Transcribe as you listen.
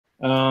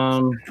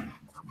And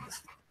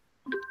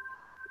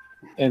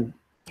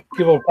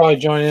people will probably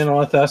join in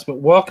with us. But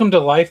welcome to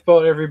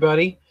Lifeboat,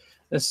 everybody.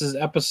 This is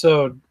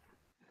episode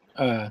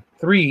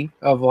 3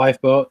 of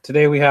Lifeboat.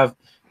 Today we have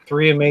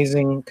 3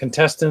 amazing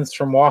contestants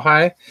from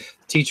Wahai,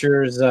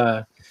 teachers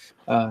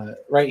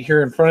right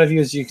here in front of you,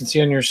 as you can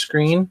see on your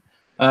screen.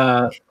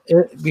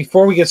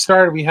 Before we get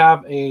started, we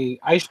have a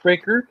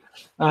icebreaker.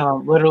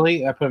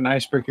 Literally, I put an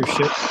icebreaker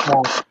ship.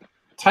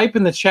 Type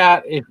in the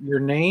chat your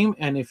name,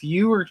 and if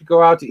you were to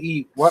go out to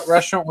eat, what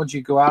restaurant would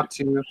you go out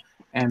to,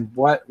 and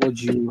what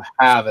would you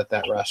have at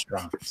that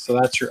restaurant? So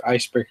that's your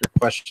icebreaker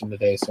question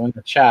today. So in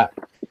the chat,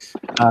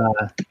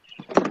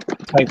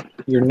 type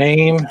your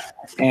name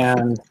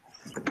and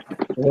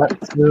what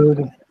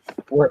food,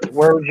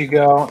 where would you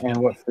go, and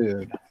what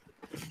food.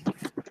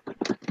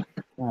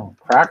 Oh,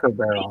 Cracker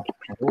Barrel.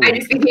 Ooh. I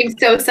just became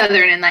so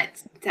Southern in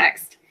that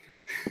text.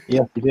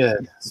 Yes, you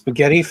did.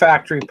 Spaghetti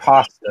Factory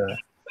pasta.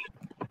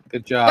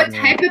 Good job. What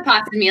type of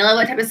pasta, Mila?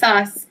 What type of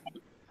sauce?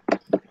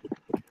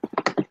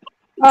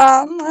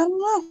 I don't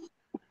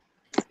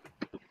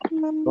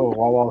know. Oh,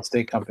 Wawa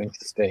Steak Company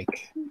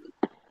steak.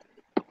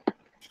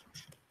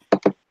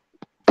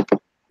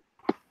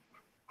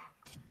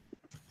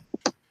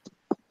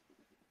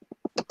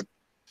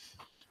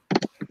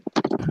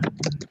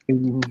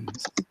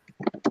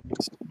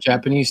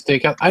 Japanese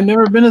steakhouse. I've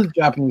never been to the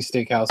Japanese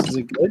steakhouse. Is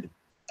it good?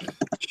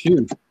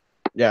 Shoot.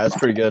 Yeah, it's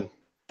pretty good.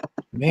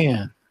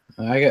 Man,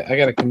 I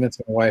got to convince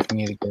my wife we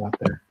need to go out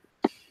there.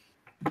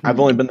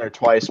 I've only been there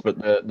twice, but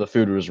the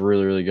food was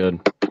really, really good.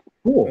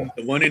 Cool.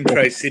 The one in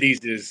Tri-Cities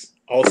is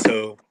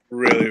also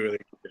really, really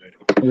good.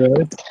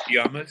 Really?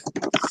 Yamas,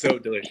 so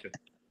delicious.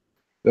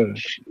 Good.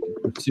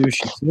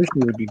 Sushi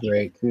would be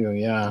great too.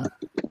 Yeah.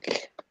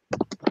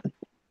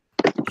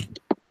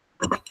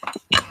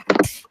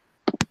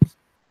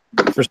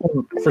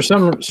 For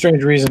some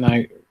strange reason,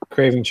 I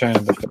craving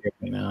China buffet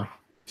right now.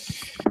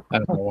 I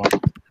don't know why.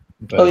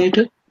 But oh, you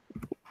do?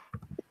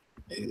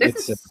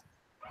 It's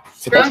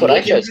that's what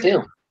I chose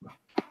too.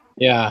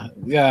 Yeah.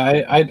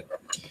 I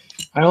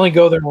only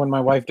go there when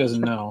my wife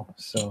doesn't know.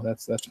 So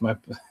that's my.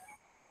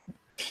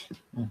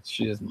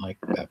 She doesn't like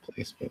that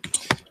place,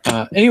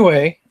 but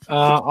anyway,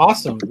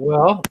 awesome.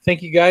 Well,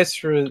 thank you guys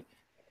for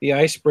the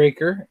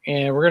icebreaker,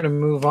 and we're going to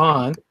move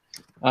on.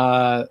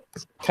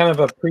 Kind of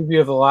a preview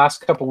of the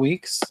last couple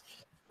weeks.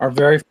 Our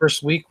very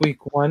first week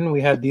 1,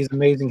 we had these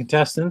amazing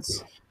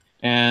contestants,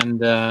 and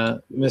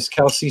Miss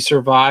Kelsey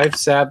survived,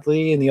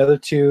 sadly, and the other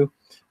 2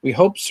 we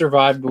hope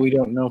survived, but we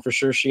don't know for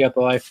sure. She got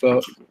the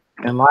lifeboat.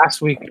 And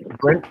last week,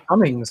 Brent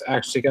Cummings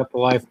actually got the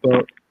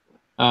lifeboat.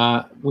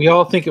 We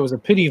all think it was a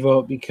pity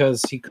vote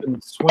because he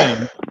couldn't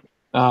swim.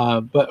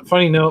 But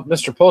funny note,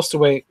 Mr.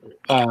 Postaway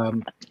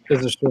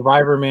is a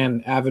Survivor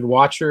Man avid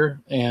watcher,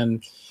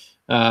 and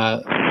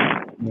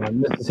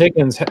Mrs.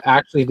 Higgins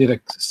actually did a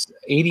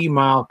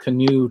 80-mile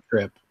canoe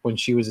trip when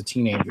she was a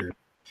teenager.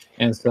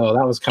 And so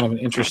that was kind of an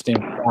interesting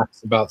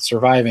fact about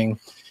surviving,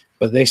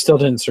 but they still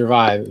didn't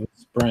survive. It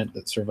was Brent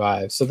that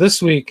survived. So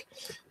this week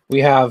we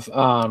have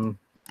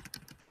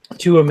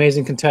 2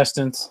 amazing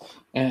contestants,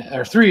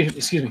 or 3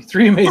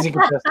 amazing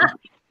contestants.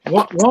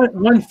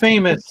 One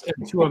famous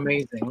and 2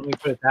 amazing. Let me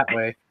put it that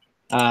way.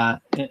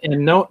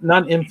 And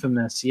not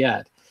infamous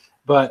yet.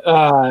 But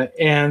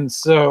and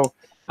so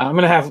I'm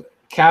going to have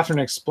Catherine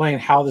explain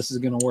how this is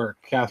going to work.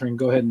 Catherine,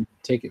 go ahead and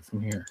take it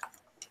from here.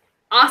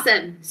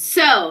 Awesome.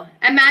 So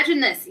imagine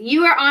this.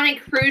 You are on a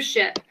cruise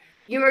ship.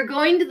 You are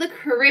going to the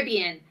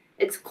Caribbean.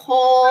 It's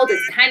cold.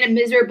 It's kind of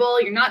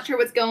miserable. You're not sure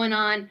what's going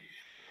on.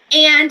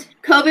 And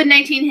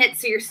COVID-19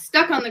 hits, so you're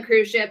stuck on the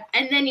cruise ship,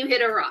 and then you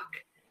hit a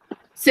rock.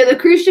 So the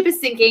cruise ship is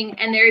sinking,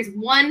 and there's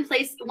one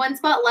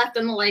spot left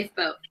on the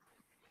lifeboat.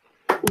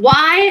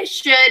 Why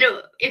should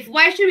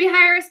we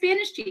hire a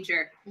Spanish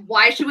teacher?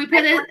 Why should we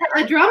put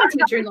a drama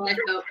teacher in the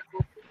lifeboat?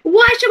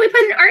 Why should we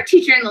put an art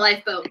teacher in the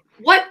lifeboat?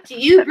 What do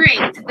you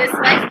bring to this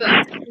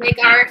lifeboat to make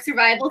our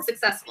survival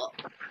successful?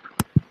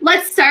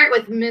 Let's start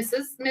with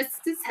Mrs.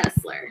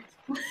 Hessler.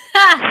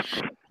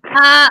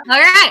 All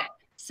right.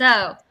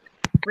 So,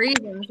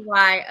 reasons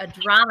why a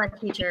drama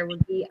teacher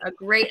would be a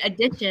great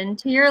addition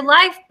to your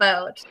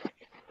lifeboat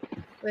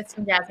with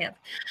some jazz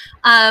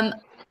hands.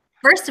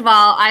 First of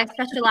all, I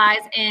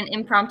specialize in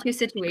impromptu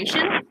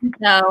situations,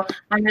 so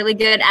I'm really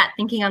good at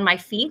thinking on my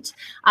feet.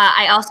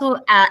 I also,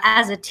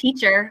 as a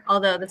teacher,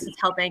 although this is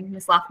helping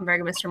Ms. Laufenburg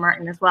and Mr.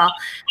 Martin as well,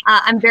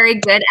 I'm very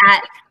good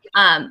at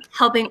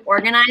helping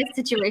organize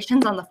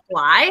situations on the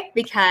fly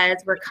because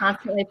we're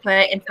constantly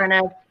put in front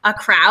of a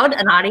crowd,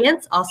 an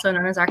audience, also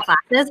known as our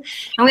classes,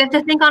 and we have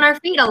to think on our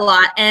feet a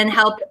lot and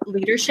help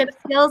leadership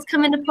skills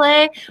come into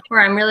play,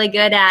 where I'm really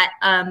good at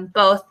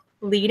both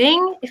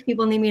leading if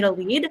people need me to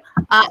lead,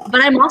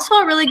 but I'm also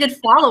a really good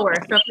follower.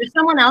 So if there's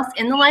someone else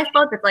in the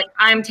lifeboat that's like,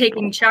 I'm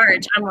taking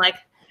charge, I'm like,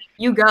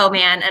 you go,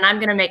 man, and I'm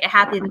going to make it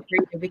happen for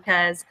you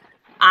because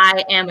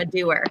I am a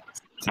doer.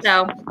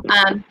 So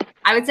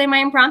I would say my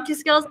impromptu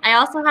skills. I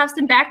also have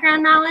some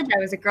background knowledge. I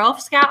was a Girl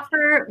Scout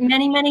for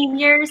many, many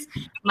years.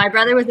 My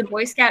brother was a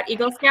Boy Scout,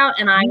 Eagle Scout,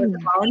 and I was a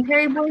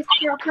voluntary Boy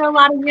Scout for a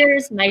lot of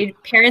years. My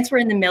parents were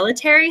in the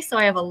military, so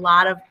I have a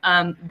lot of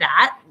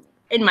that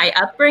in my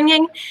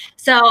upbringing.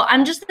 So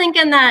I'm just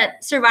thinking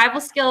that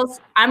survival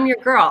skills, I'm your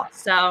girl.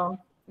 So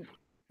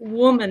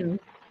woman.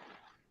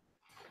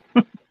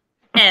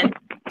 And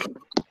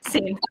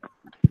scene.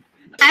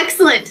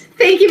 Excellent.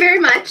 Thank you very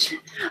much.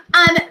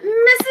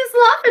 Mrs.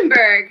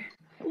 Laufenburg,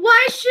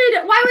 why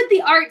would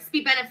the arts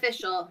be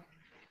beneficial?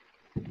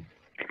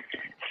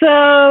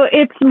 So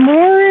it's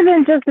more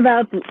than just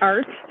about the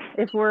art.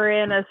 If we're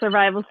in a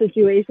survival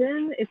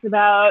situation, it's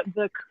about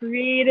the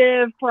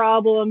creative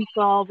problem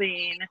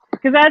solving,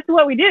 because that's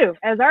what we do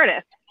as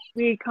artists.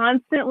 We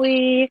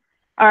constantly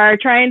are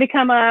trying to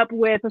come up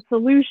with a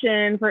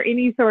solution for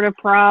any sort of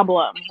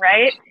problem,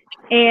 right?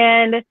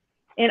 And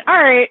in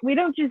art, we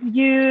don't just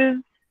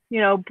use,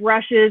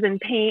 brushes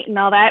and paint and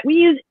all that. We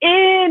use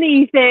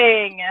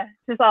anything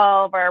to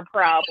solve our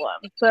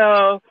problems.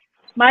 So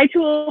my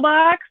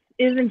toolbox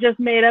isn't just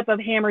made up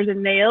of hammers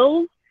and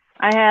nails.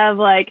 I have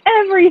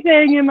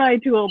everything in my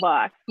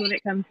toolbox when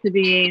it comes to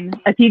being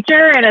a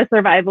teacher and a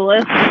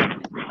survivalist.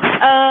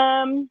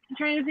 I'm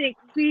trying to think.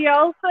 We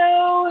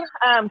also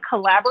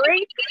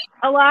collaborate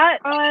a lot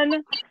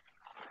on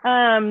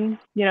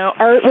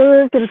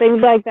artwork and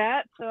things like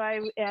that. So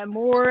I am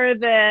more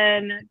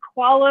than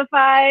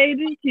qualified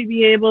to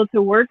be able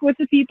to work with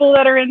the people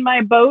that are in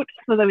my boat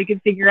so that we can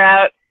figure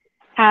out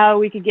how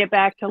we could get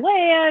back to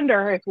land,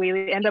 or if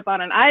we end up on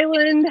an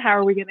island, how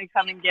are we going to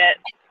come and get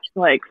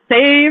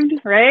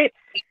saved, right?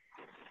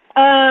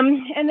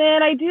 And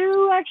then I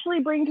do actually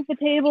bring to the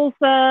table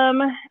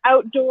some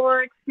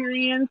outdoor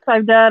experience.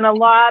 I've done a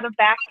lot of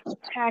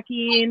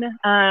backpacking.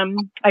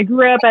 I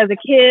grew up as a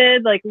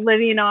kid,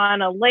 living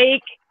on a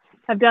lake.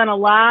 I've done a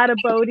lot of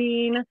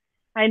boating.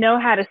 I know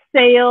how to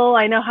sail.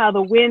 I know how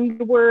the wind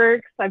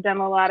works. I've done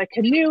a lot of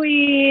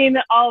canoeing,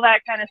 all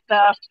that kind of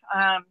stuff.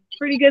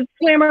 Pretty good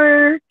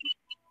swimmer.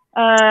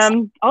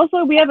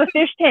 Also, we have a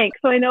fish tank,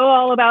 so I know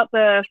all about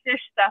the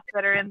fish stuff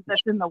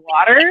that's in the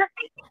water.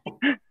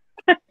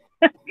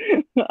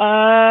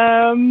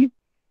 I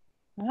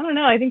don't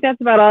know. I think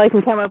that's about all I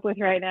can come up with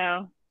right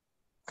now.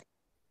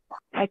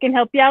 I can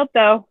help you out,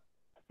 though.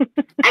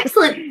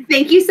 Excellent.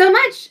 Thank you so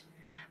much.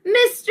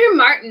 Mr.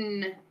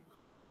 Martin,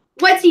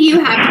 what do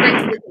you have to bring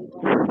to the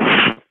table?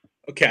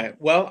 Okay,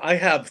 well, I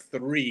have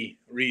 3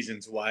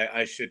 reasons why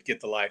I should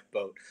get the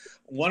lifeboat.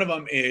 One of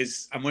them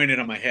is I'm wearing it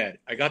on my head.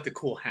 I got the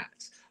cool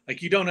hats.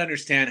 You don't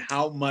understand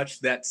how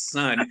much that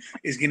sun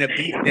is going to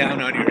beat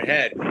down on your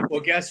head.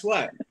 Well, guess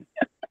what?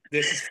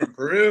 This is from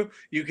Peru.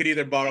 You could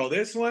either borrow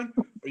this one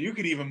or you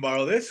could even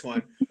borrow this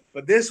one,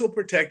 but this will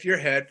protect your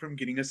head from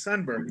getting a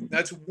sunburn.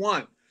 That's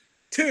 1.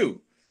 2,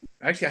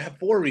 actually, I have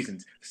 4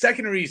 reasons.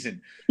 Second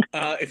reason,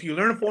 if you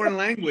learn a foreign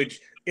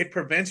language, it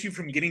prevents you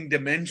from getting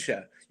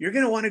dementia. You're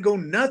going to want to go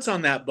nuts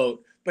on that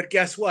boat, but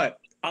guess what?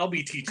 I'll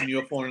be teaching you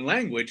a foreign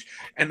language,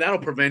 and that'll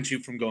prevent you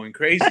from going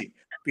crazy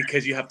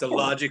because you have to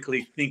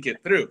logically think it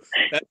through.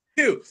 That's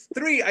 2.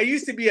 3, I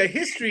used to be a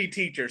history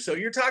teacher, so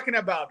you're talking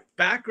about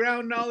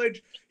background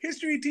knowledge.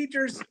 History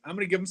teachers, I'm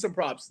going to give them some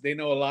props. They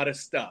know a lot of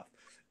stuff,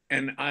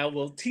 and I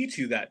will teach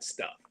you that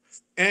stuff.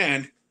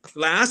 And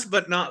last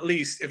but not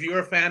least, if you're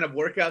a fan of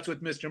workouts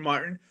with Mr.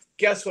 Martin,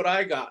 guess what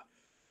I got?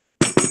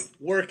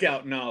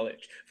 Workout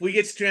knowledge. If we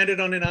get stranded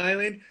on an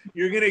island,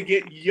 you're going to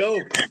get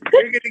yoked.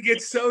 You're going to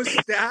get so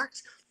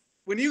stacked.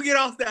 When you get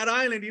off that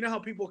island, you know how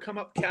people come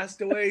up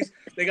castaways?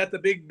 They got the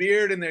big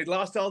beard and they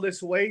lost all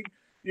this weight.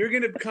 You're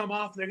going to come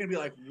off and they're going to be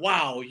like,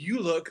 wow, you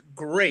look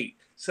great.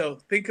 So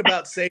think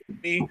about saving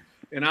me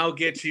and I'll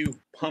get you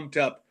pumped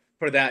up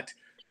for that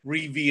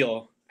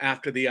reveal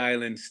after the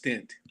island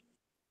stint.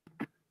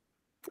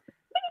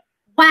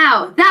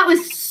 Wow, that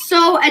was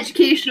so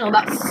educational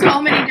about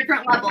so many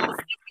different levels.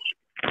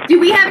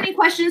 Do we have any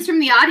questions from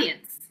the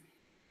audience?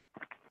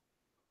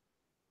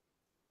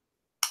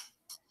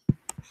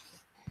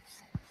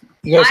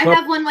 I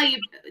have one while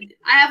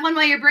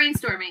you're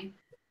brainstorming.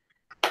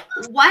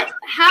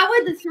 How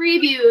would the 3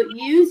 of you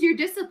use your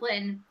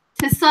discipline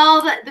to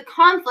solve the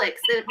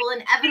conflicts that will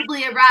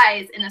inevitably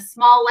arise in a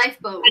small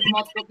lifeboat with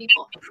multiple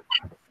people?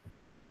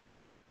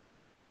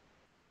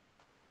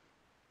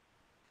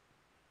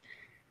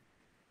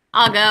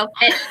 I'll go.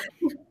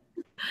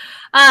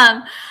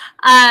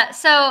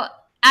 So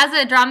as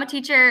a drama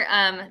teacher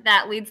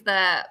that leads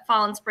the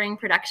fall and spring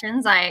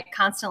productions, I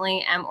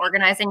constantly am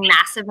organizing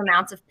massive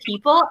amounts of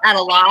people at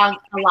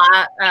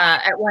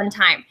at one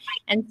time.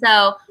 And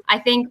so I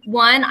think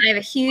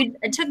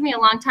it took me a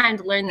long time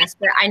to learn this,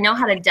 but I know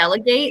how to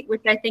delegate,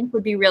 which I think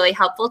would be really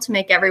helpful to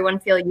make everyone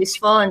feel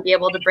useful and be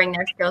able to bring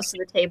their skills to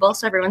the table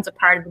so everyone's a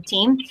part of the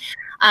team.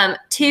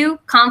 2,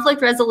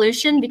 conflict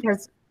resolution,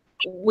 because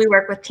we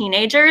work with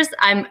teenagers.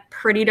 I'm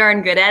pretty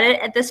darn good at it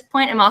at this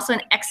point. I'm also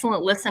an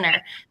excellent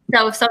listener.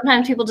 So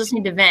sometimes people just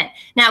need to vent.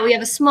 Now we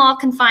have a small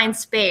confined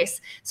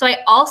space. So I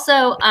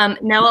also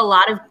know a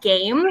lot of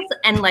games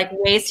and like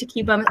ways to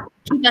keep us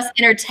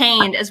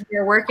entertained as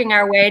we're working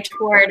our way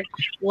toward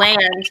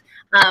land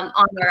on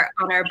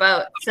our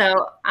boat.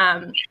 So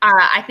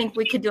I think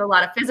we could do a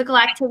lot of physical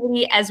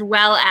activity as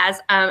well as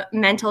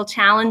mental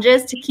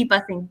challenges to keep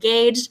us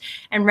engaged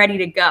and ready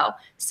to go.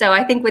 So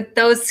I think with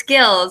those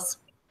skills,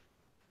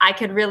 I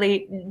could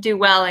really do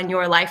well in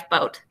your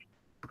lifeboat.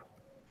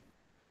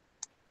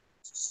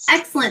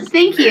 Excellent.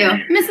 Thank you.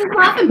 Mrs.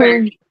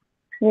 Laufenburg.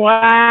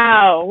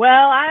 Wow.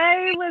 Well,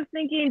 I was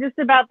thinking just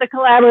about the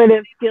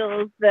collaborative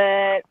skills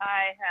that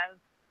I have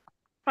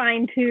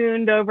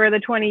fine-tuned over the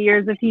 20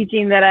 years of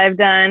teaching that I've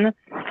done,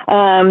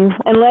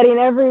 and letting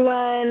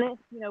everyone,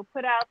 you know,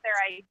 put out their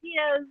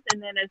ideas,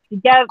 and then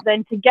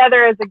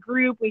together as a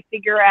group, we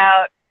figure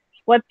out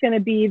what's going to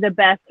be the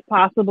best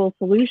possible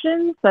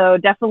solution. So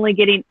definitely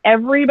getting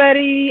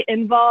everybody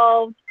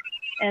involved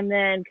and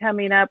then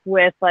coming up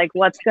with like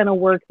what's going to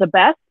work the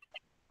best.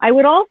 I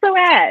would also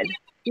add,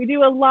 we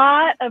do a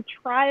lot of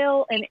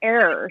trial and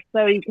error.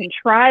 So you can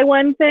try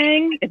one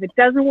thing. If it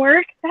doesn't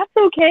work, that's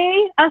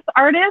okay. Us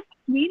artists,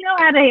 we know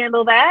how to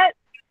handle that.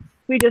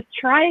 We just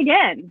try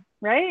again,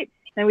 right?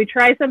 And we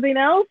try something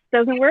else,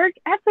 doesn't work,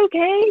 that's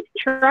okay.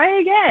 Try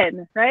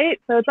again,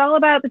 right? So it's all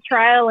about the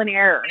trial and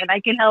error. And I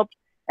can help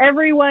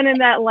everyone in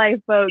that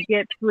lifeboat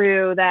get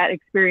through that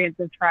experience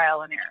of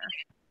trial and error.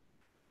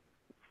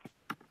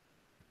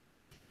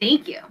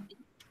 Thank you.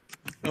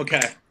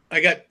 Okay,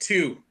 I got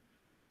two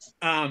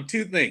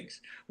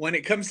things. When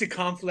it comes to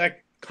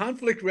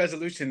conflict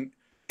resolution,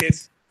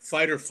 it's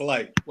fight or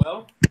flight.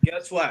 Well,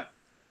 guess what?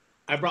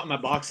 I brought my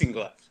boxing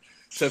gloves.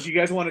 So if you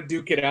guys want to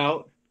duke it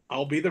out,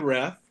 I'll be the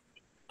ref.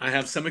 I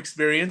have some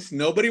experience.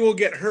 Nobody will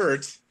get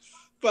hurt,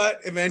 but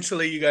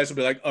eventually you guys will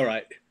be like, all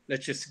right,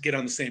 let's just get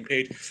on the same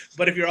page.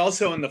 But if you're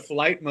also in the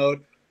flight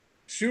mode,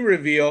 shoe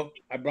reveal,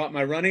 I brought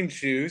my running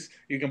shoes.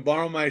 You can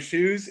borrow my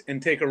shoes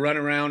and take a run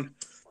around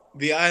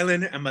the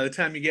island, and by the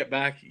time you get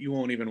back, you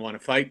won't even want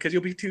to fight because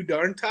you'll be too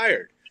darn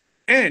tired,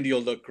 and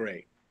you'll look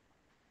great.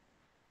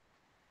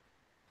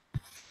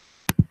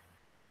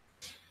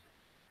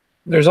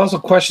 There's also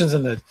questions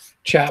in the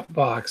chat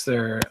box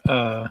there.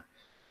 The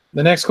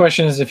next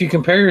question is, if you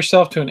compare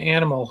yourself to an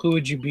animal, who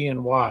would you be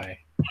and why?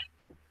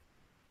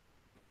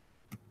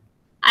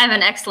 I have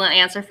an excellent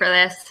answer for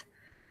this.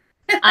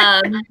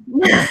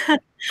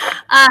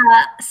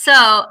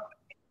 So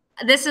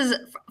this is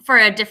for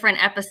a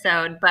different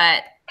episode,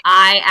 but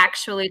I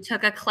actually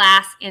took a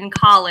class in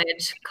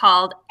college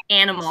called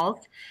Animals,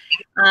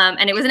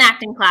 and it was an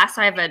acting class.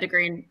 So I have a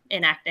degree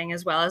in acting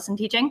as well as in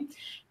teaching.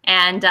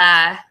 And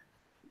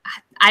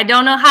I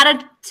don't know how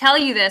to tell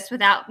you this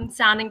without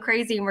sounding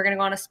crazy, and we're going to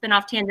go on a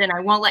spin-off tangent. I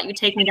won't let you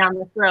take me down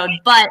this road,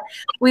 but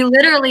we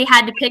literally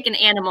had to pick an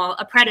animal,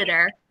 a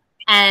predator,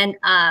 and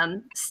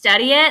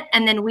study it.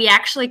 And then we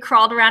actually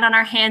crawled around on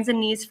our hands and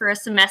knees for a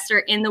semester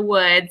in the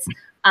woods,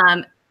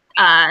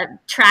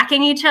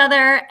 tracking each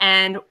other,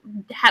 and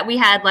we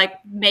had like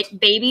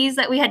babies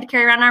that we had to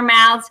carry around our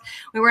mouths.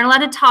 We weren't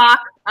allowed to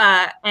talk,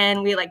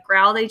 and we like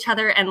growled at each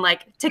other, and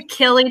like to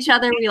kill each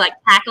other, we like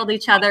tackled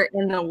each other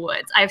in the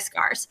woods. I have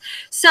scars.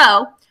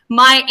 So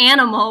my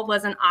animal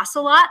was an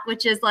ocelot,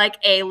 which is like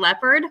a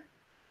leopard,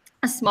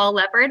 a small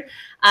leopard.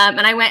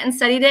 And I went and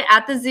studied it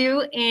at the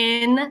zoo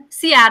in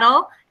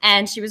Seattle,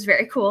 and she was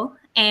very cool.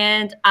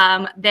 And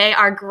they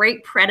are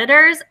great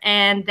predators,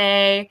 and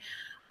they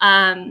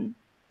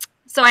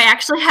so I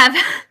actually have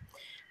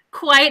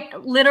quite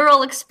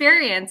literal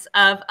experience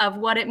of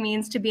what it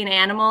means to be an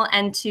animal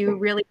and to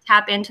really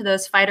tap into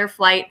those fight or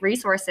flight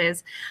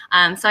resources.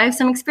 So I have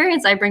some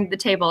experience I bring to the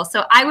table.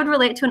 So I would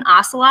relate to an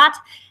ocelot,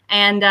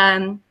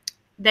 and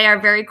they are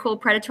very cool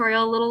predatory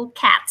little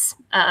cats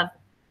of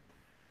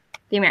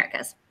the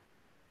Americas.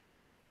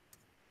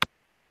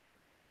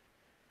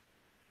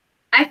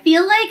 I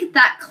feel like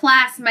that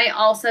class might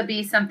also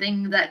be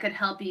something that could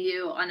help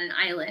you on an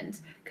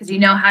island because you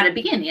know how to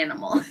be an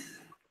animal.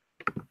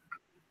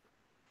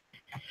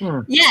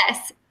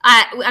 Yes.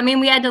 I mean,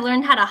 we had to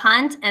learn how to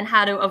hunt and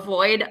how to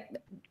avoid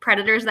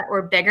predators that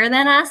were bigger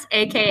than us,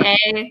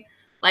 AKA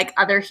like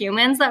other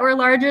humans that were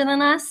larger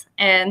than us,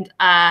 and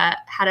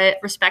how to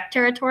respect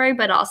territory,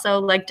 but also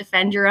like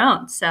defend your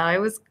own. So it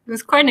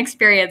was quite an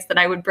experience that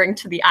I would bring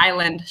to the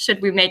island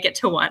should we make it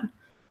to one,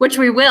 which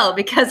we will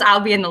because I'll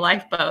be in the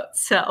lifeboat.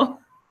 So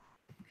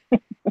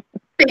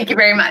thank you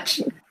very much,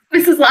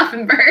 Mrs.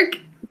 Laufenburg.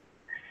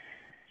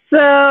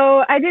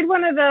 So I did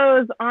one of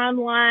those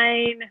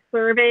online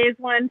surveys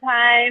one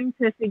time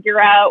to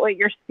figure out what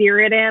your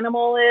spirit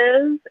animal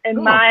is. And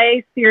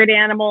my spirit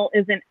animal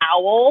is an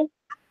owl,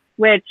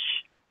 which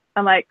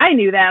I'm like, I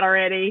knew that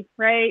already,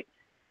 right?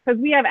 Because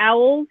we have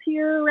owls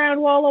here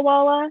around Walla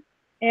Walla.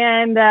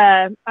 And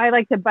I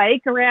like to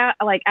bike around,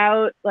 like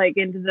out, like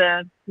into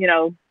the, you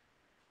know,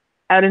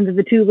 out into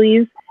the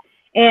Tules.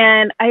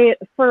 And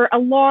for a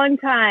long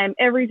time,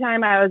 every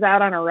time I was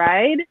out on a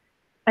ride,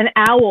 an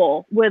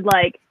owl would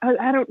like,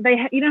 I don't,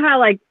 they, you know how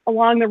like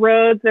along the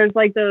roads, there's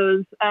like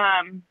those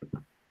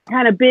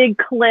kind of big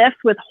cliffs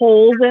with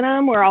holes in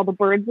them where all the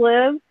birds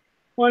live.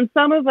 Well, in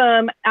some of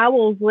them,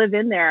 owls live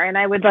in there. And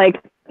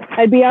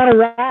I'd be on a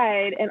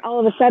ride and all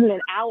of a sudden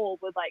an owl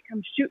would like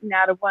come shooting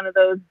out of one of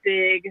those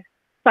big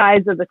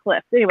sides of the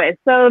cliff. Anyway,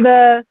 so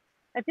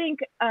I think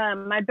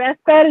my best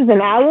bet is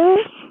an owl.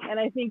 And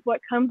I think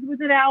what comes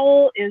with an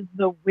owl is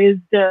the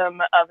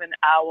wisdom of an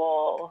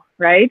owl,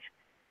 right?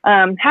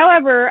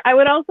 However, I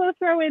would also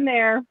throw in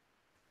there,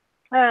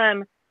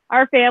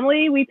 our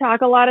family, we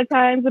talk a lot of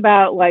times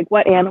about like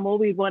what animal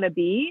we want to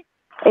be.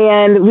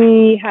 And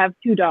we have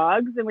 2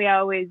 dogs, and we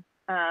always,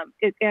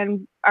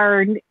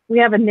 we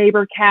have a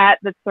neighbor cat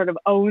that sort of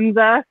owns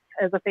us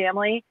as a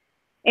family.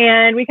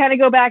 And we kind of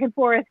go back and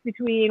forth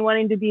between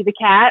wanting to be the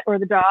cat or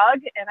the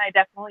dog. And I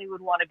definitely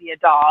would want to be a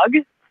dog.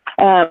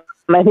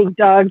 I think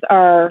dogs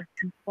are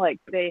like,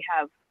 they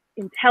have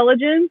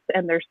intelligence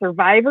and they're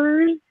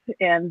survivors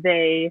and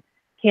they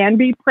can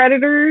be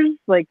predators.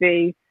 Like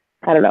I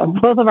don't know,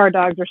 both of our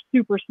dogs are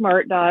super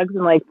smart dogs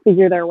and like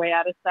figure their way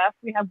out of stuff.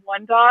 We have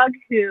one dog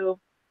who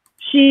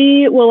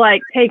she will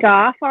like take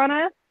off on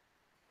us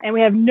and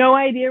we have no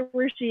idea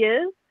where she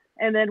is.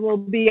 And then we'll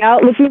be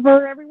out looking for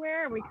her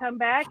everywhere and we come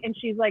back and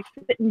she's like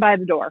sitting by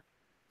the door.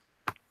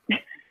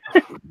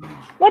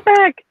 What the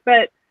heck?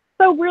 But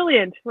so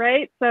brilliant,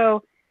 right?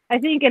 So I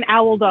think an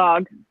owl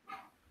dog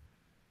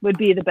would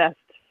be the best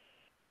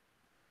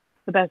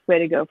way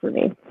to go for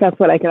me. That's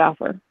what I could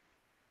offer.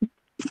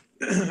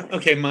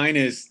 Okay, mine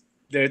is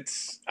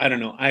I don't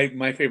know.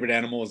 My favorite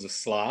animal is a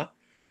sloth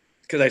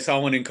because I saw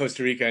one in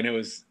Costa Rica and it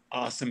was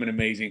awesome and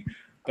amazing.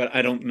 But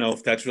I don't know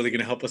if that's really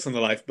going to help us on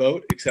the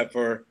lifeboat, except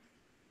for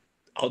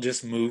I'll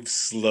just move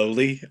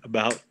slowly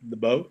about the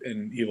boat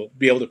and you'll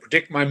be able to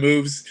predict my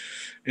moves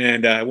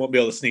and I won't be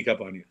able to sneak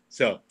up on you.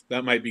 So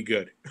that might be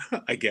good,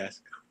 I guess.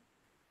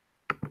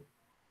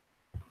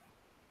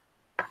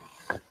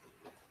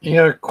 Any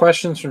other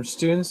questions from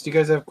students? Do you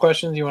guys have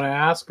questions you want to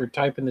ask or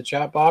type in the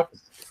chat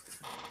box?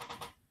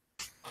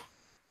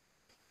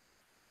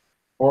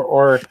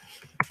 Or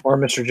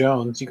Mr.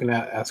 Jones, you can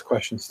ask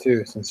questions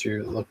too, since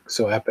you look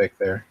so epic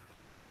there.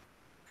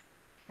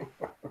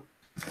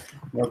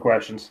 No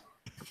questions.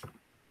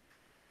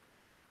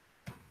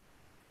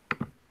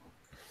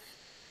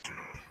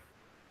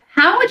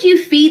 How would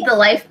you feed the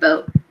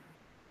lifeboat?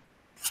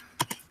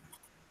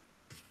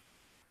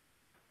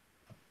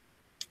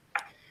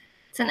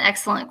 It's an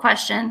excellent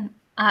question.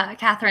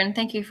 Catherine,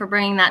 thank you for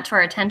bringing that to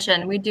our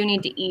attention. We do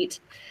need to eat.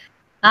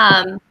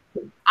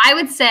 I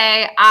would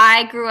say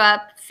I grew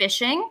up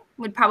fishing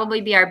would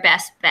probably be our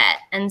best bet.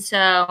 And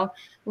so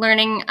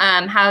learning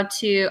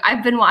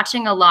I've been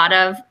watching a lot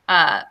of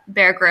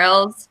Bear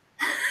Grylls,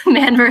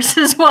 Man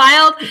vs.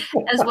 Wild,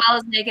 as well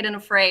as Naked and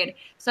Afraid.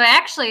 So I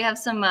actually have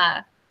some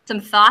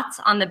thoughts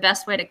on the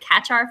best way to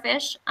catch our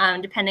fish,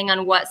 depending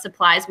on what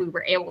supplies we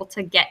were able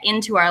to get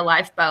into our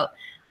lifeboat,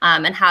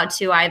 and how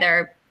to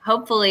either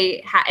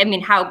hopefully,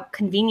 how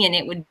convenient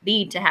it would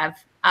be to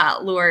have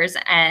lures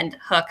and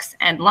hooks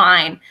and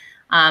line,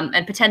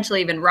 and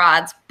potentially even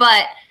rods,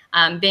 but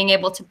being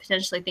able to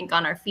potentially think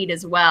on our feet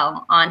as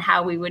well on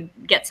how we would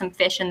get some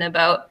fish in the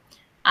boat.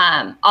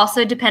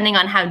 Also, depending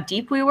on how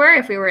deep we were,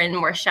 if we were in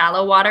more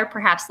shallow water,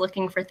 perhaps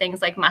looking for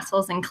things like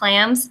mussels and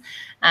clams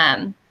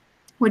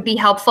would be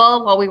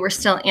helpful while we were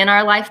still in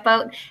our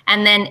lifeboat.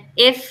 And then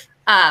if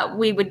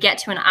we would get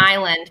to an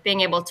island,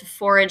 being able to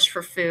forage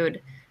for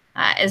food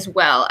as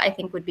well, I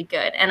think would be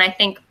good. And I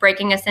think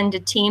breaking us into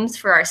teams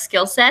for our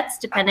skill sets,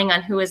 depending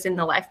on who is in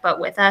the lifeboat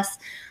with us.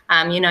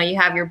 You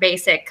have your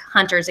basic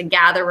hunters and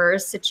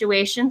gatherers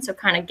situation. So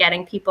kind of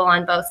getting people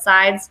on both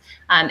sides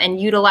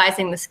and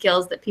utilizing the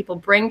skills that people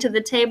bring to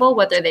the table,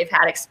 whether they've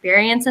had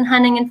experience in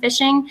hunting and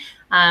fishing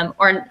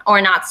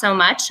or not so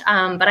much.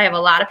 But I have a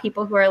lot of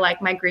people who are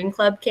like my Green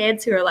Club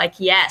kids who are like,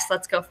 yes,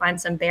 let's go find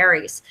some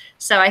berries.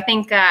 So I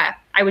think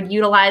I would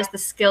utilize the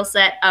skill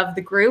set of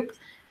the group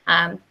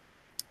and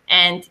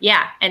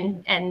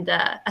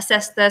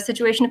assess the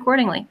situation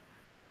accordingly.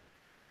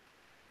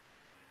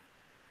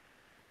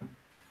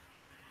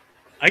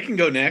 I can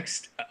go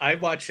next. I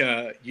watch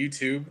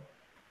YouTube,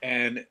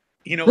 and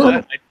you know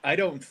what? I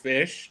don't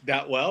fish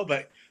that well,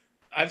 but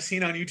I've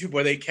seen on YouTube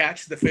where they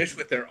catch the fish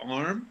with their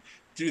arm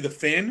through the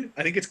fin.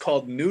 I think it's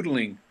called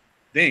noodling.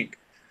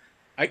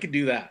 I could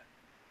do that.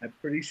 I'm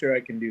pretty sure I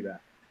can do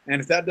that.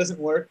 And if that doesn't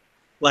work,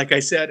 like I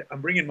said,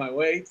 I'm bringing my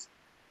weight.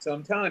 So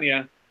I'm telling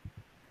you,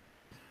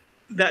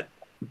 that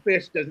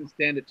fish doesn't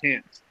stand a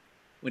chance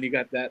when you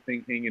got that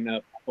thing hanging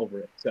up over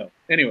it. So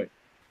anyway.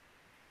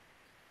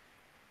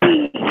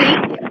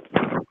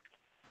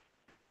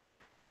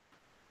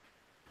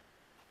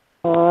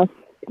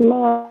 Come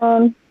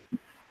on.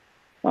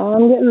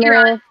 I'm getting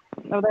there.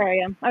 Oh, there I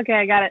am. Okay,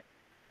 I got it.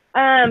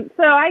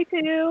 So I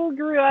too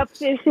grew up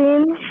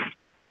fishing.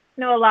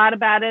 Know a lot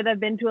about it. I've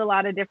been to a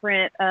lot of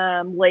different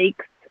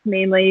lakes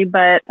mainly,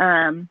 but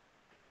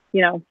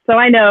so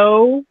I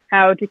know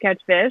how to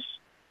catch fish.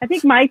 I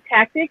think my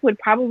tactic would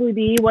probably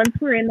be once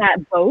we're in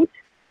that boat,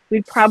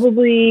 we'd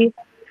probably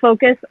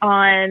focus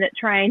on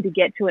trying to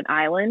get to an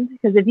island,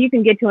 because if you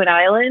can get to an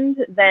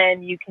island,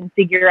 then you can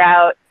figure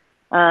out,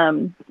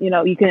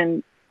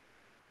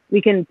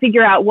 we can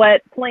figure out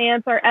what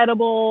plants are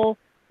edible.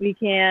 We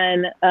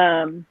can,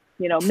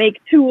 make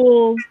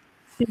tools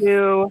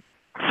to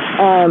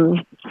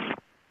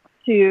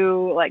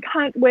like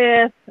hunt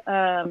with.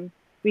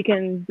 We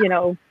can,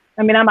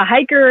 I'm a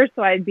hiker,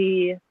 so I'd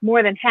be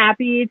more than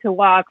happy to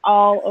walk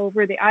all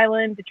over the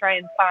island to try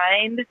and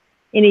find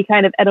any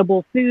kind of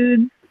edible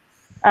foods.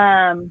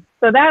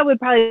 So that would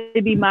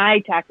probably be my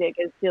tactic,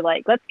 is to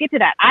like, let's get to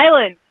that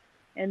island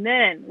and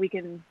then we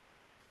can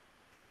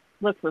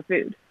look for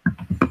food.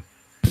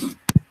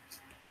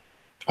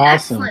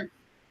 Awesome.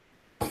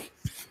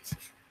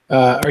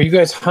 Are you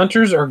guys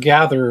hunters or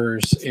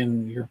gatherers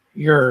in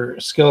your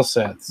skill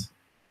sets?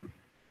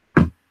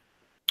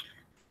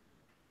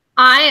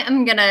 I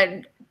am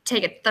gonna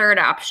take a third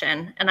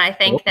option, and I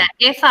think that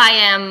if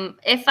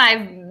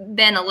I've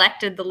been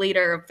elected the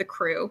leader of the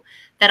crew,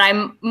 that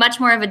I'm much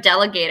more of a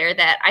delegator.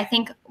 That I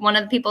think one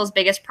of the people's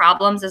biggest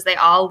problems is they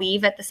all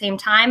leave at the same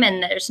time,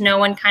 and there's no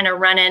one kind of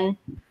running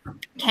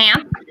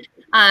camp.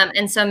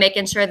 And so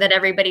making sure that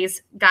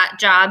everybody's got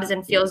jobs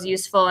and feels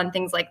useful and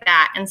things like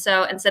that. And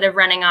so instead of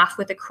running off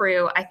with a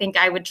crew, I think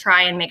I would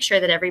try and make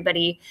sure that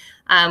everybody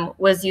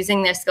was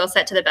using their skill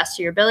set to the best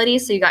of your ability.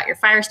 So you got your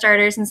fire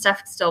starters and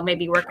stuff, still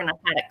maybe working on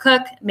how to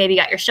cook, maybe you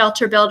got your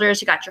shelter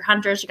builders, you got your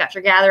hunters, you got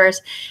your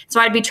gatherers.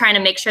 So I'd be trying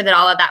to make sure that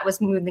all of that was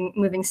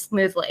moving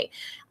smoothly.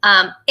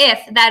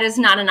 If that is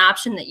not an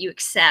option that you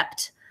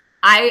accept,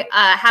 I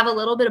have a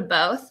little bit of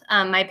both.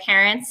 My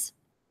parents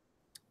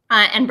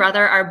and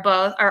brother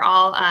are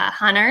all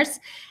hunters.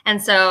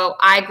 And so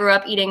I grew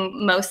up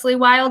eating mostly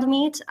wild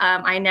meat.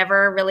 I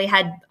never really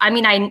had,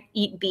 I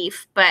eat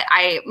beef, but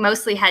I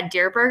mostly had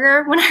deer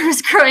burger when I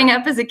was growing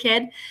up as a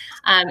kid,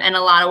 and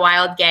a lot of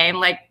wild game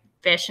like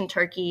fish and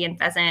turkey and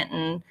pheasant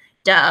and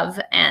dove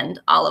and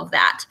all of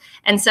that.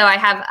 And so I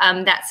have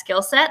that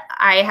skill set.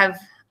 I have,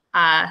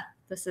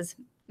 this is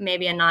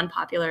maybe a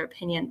non-popular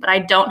opinion, but I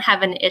don't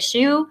have an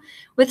issue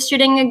with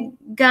shooting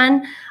a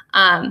gun,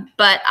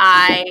 but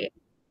I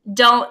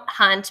don't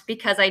hunt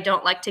because I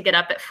don't like to get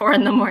up at 4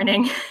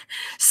 a.m.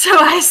 So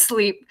I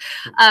sleep.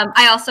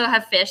 I also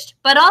have fished,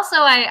 but also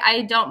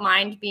I don't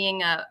mind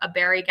being a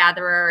berry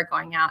gatherer or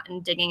going out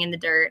and digging in the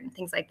dirt and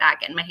things like that,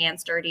 getting my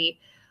hands dirty,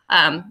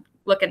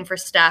 looking for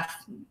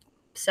stuff.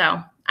 So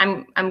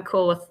I'm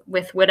cool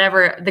with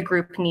whatever the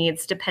group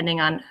needs, depending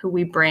on who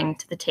we bring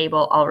to the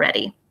table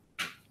already.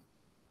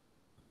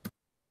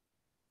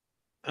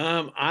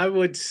 I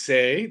would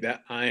say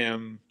that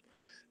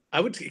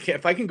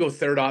if I can go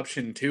third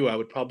option too, I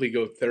would probably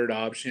go third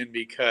option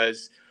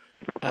because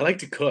I like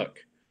to cook.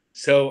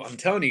 So I'm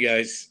telling you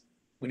guys,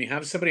 when you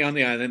have somebody on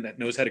the island that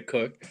knows how to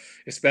cook,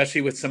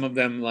 especially with some of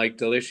them like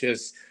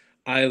delicious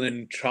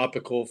island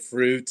tropical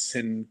fruits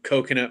and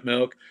coconut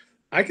milk,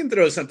 I can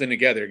throw something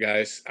together,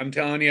 guys. I'm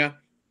telling you,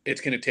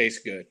 it's going to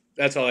taste good.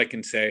 That's all I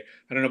can say.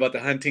 I don't know about the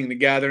hunting, the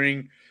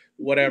gathering,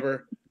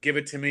 whatever. Give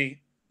it to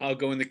me. I'll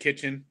go in the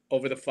kitchen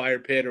over the fire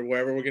pit or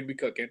wherever we're going to be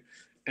cooking,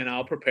 and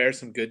I'll prepare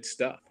some good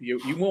stuff. You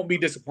won't be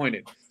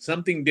disappointed.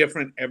 Something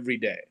different every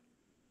day.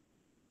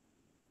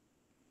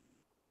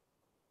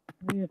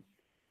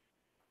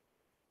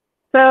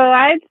 So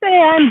I'd say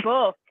I'm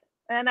both,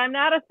 and I'm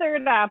not a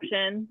third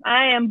option.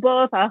 I am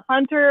both a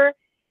hunter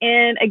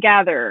and a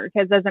gatherer,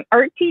 because as an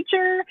art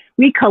teacher,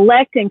 we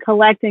collect and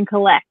collect and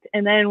collect,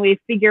 and then we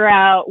figure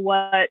out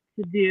what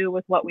to do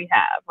with what we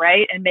have,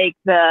 right? And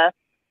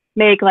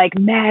make like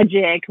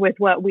magic with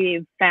what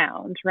we've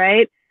found,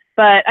 right?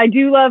 But I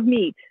do love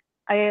meat.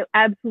 I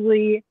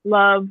absolutely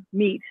love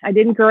meat. I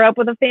didn't grow up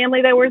with a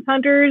family that was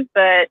hunters,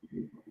 but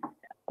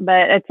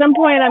at some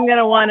point I'm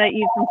gonna want to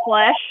eat some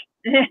flesh,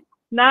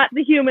 not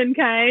the human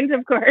kind,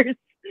 of course,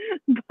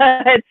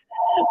 but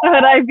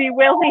I'd be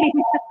willing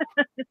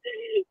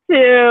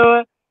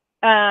to,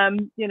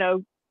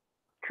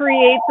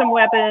 create some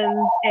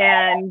weapons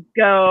and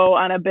go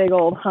on a big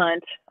old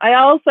hunt. I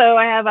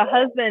have a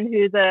husband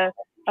who's a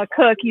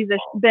cook. He's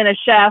been a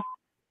chef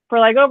for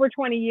like over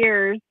 20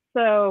 years.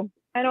 So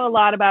I know a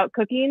lot about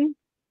cooking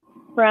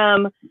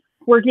from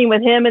working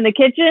with him in the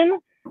kitchen.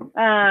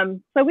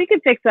 So we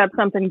could fix up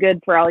something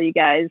good for all you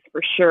guys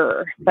for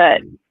sure.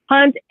 But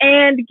hunt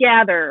and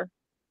gather.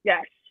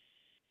 Yes.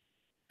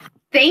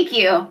 Thank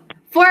you.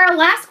 For our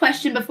last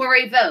question before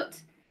we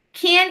vote,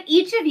 can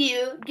each of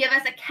you give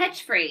us a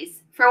catchphrase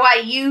for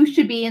why you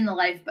should be in the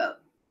lifeboat?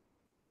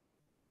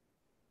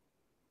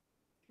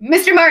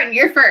 Mr. Martin,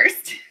 you're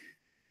first.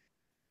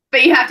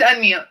 But you have to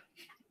unmute.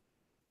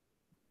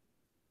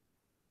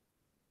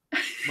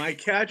 My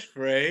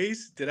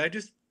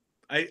catchphrase,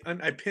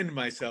 I pinned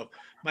myself.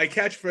 My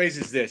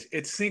catchphrase is this.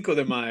 It's Cinco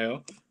de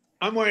Mayo.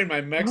 I'm wearing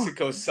my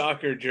Mexico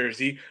soccer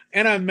jersey,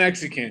 and I'm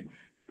Mexican.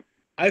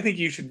 I think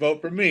you should vote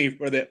for me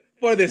for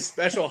this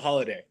special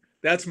holiday.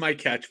 That's my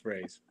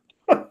catchphrase.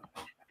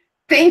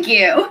 Thank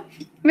you.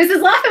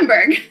 Mrs.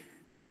 Laufenburg.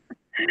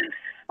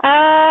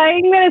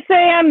 I'm going to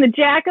say I'm the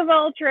jack of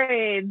all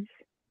trades.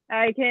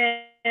 I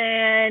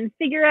can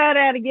figure out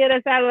how to get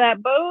us out of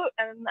that boat,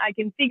 and I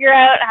can figure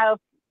out how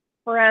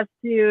for us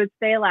to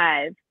stay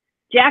alive.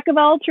 Jack of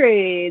all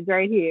trades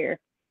right here.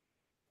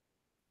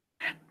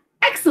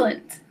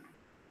 Excellent.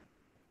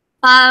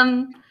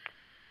 My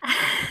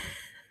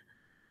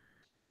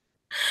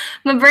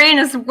brain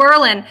is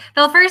whirling.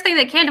 The first thing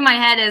that came to my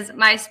head is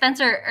my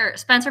Spencer,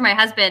 my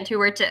husband, who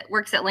works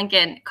at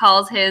Lincoln,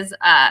 calls his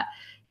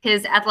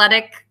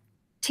athletic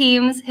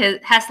teams his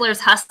Hessler's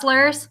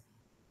Hustlers.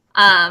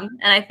 And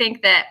I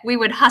think that we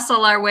would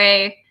hustle our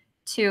way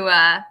to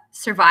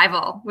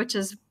survival,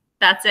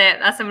 that's it.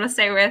 That's what I'm going to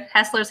say with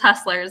Hessler's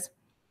Hustlers.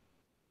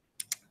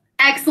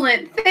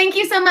 Excellent. Thank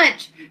you so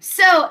much.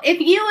 So if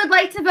you would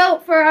like to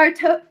vote for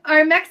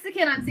our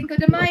Mexican on Cinco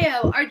de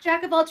Mayo, our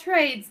Jack of all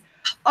trades,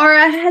 or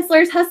a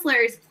Hessler's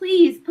Hustlers,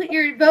 please put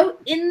your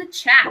vote in the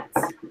chat.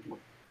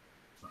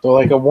 So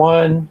like a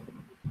 1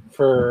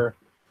 for...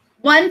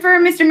 1 for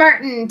Mr.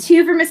 Martin,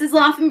 2 for Mrs.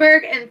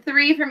 Laufenburg, and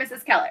 3 for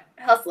Mrs.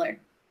 Hessler.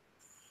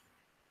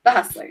 The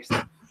Hustlers.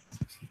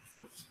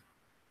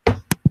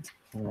 All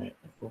right.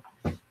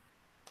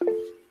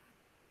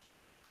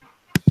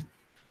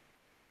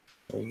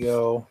 There we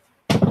go.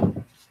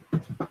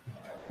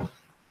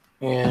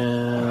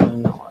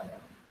 And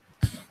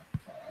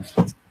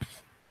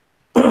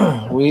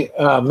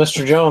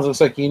Mr. Jones,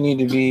 looks like you need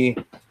to be.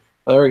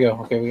 Oh, there we go.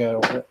 Okay, we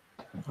got it.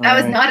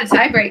 That was not a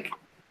tie break.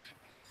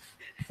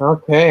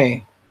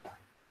 Okay.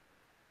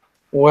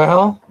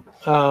 Well,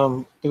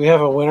 do we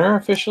have a winner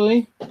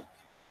officially?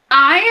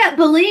 I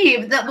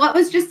believe that what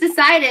was just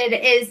decided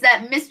is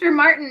that Mr.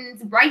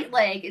 Martin's right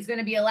leg is going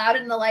to be allowed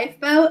in the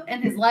lifeboat,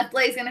 and his left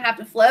leg is going to have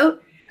to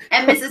float.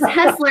 And Mrs.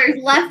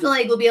 Hessler's left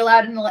leg will be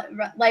allowed in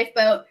the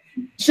lifeboat.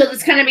 She'll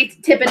just kind of be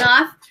tipping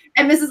off.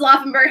 And Mrs.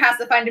 Laufenburg has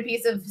to find a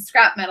piece of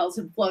scrap metal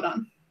to float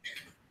on.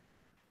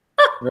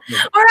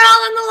 We're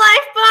all in the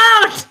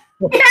lifeboat.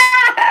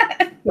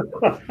 Yeah!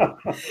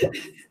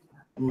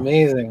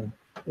 Amazing.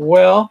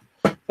 Well,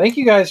 thank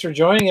you guys for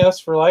joining us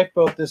for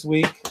Lifeboat this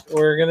week.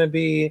 We're going to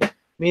be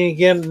meeting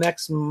again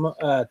next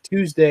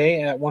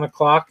Tuesday at 1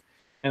 o'clock.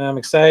 And I'm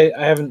excited.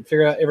 I haven't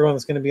figured out everyone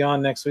that's going to be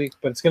on next week,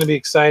 but it's going to be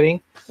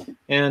exciting.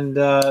 And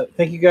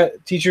thank you guys,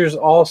 teachers,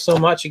 all so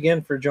much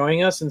again for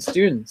joining us, and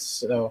students.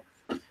 So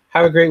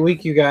have a great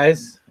week, you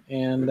guys,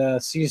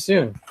 and see you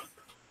soon.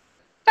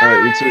 Bye. All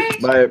right, you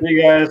too. Bye. See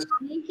you guys.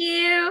 Thank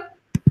you.